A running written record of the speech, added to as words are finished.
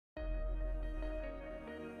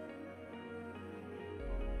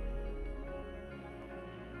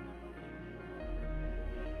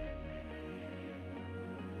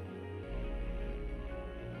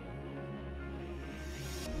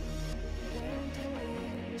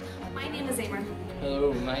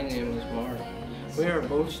Hello, my name is Mark. We are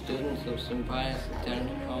both students of St. Pius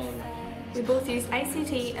Attendant College. We both use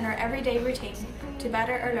ICT in our everyday routine to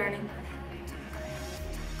better our learning.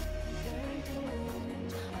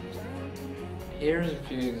 Here's a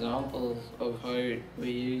few examples of how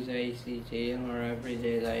we use ICT in our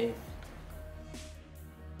everyday life.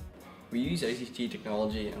 We use ICT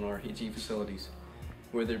technology in our HE facilities,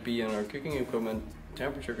 whether it be in our cooking equipment,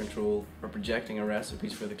 temperature control, or projecting our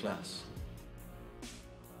recipes for the class.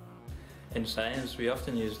 In science, we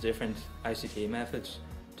often use different ICT methods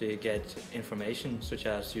to get information, such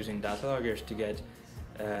as using data loggers to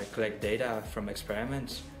collect data from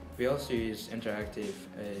experiments. We also use interactive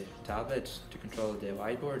tablets to control the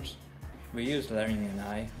whiteboards. We use Learning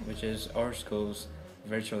NI, which is our school's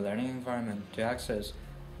virtual learning environment, to access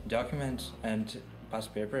documents and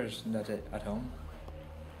past papers at home.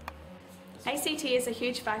 ICT is a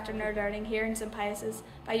huge factor in our learning here in St. Pius's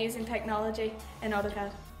by using technology in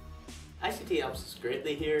AutoCAD. ICT helps us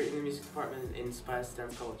greatly here in the music department in St. Pius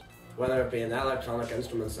Dance College. Whether it be in the electronic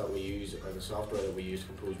instruments that we use or the software that we use to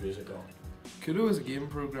compose music on. Kudo is a game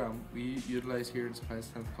program we utilise here in St.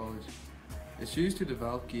 Pius 10th College. It's used to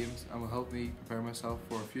develop games and will help me prepare myself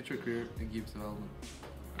for a future career in games development.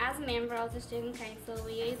 As a member of the Student Council,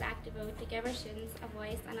 we use ActiveVote to give our students a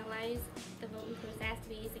voice and allows the voting process to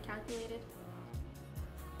be easily calculated.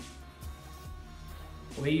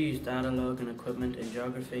 We use data log and equipment in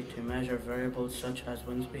geography to measure variables such as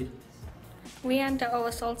wind speed. We enter our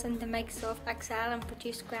results into Microsoft Excel and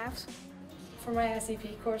produce graphs. For my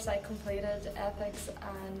SEP course, I completed ethics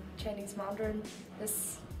and Chinese Mandarin.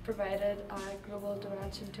 This provided a global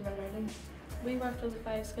dimension to my learning. We worked with the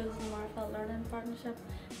 5 Schools in the Marfelt Learning Partnership.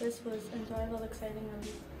 This was enjoyable, exciting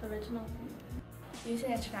and original.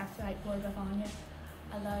 Using interactive whiteboard with Anya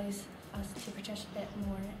allows us to participate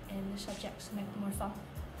more in the subjects and make it more fun.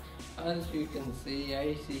 As you can see,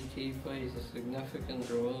 ICT plays a significant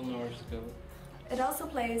role in our school. It also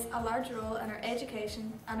plays a large role in our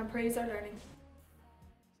education and improves our learning.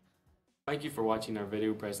 Thank you for watching our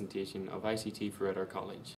video presentation of ICT throughout our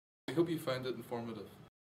college. I hope you found it informative.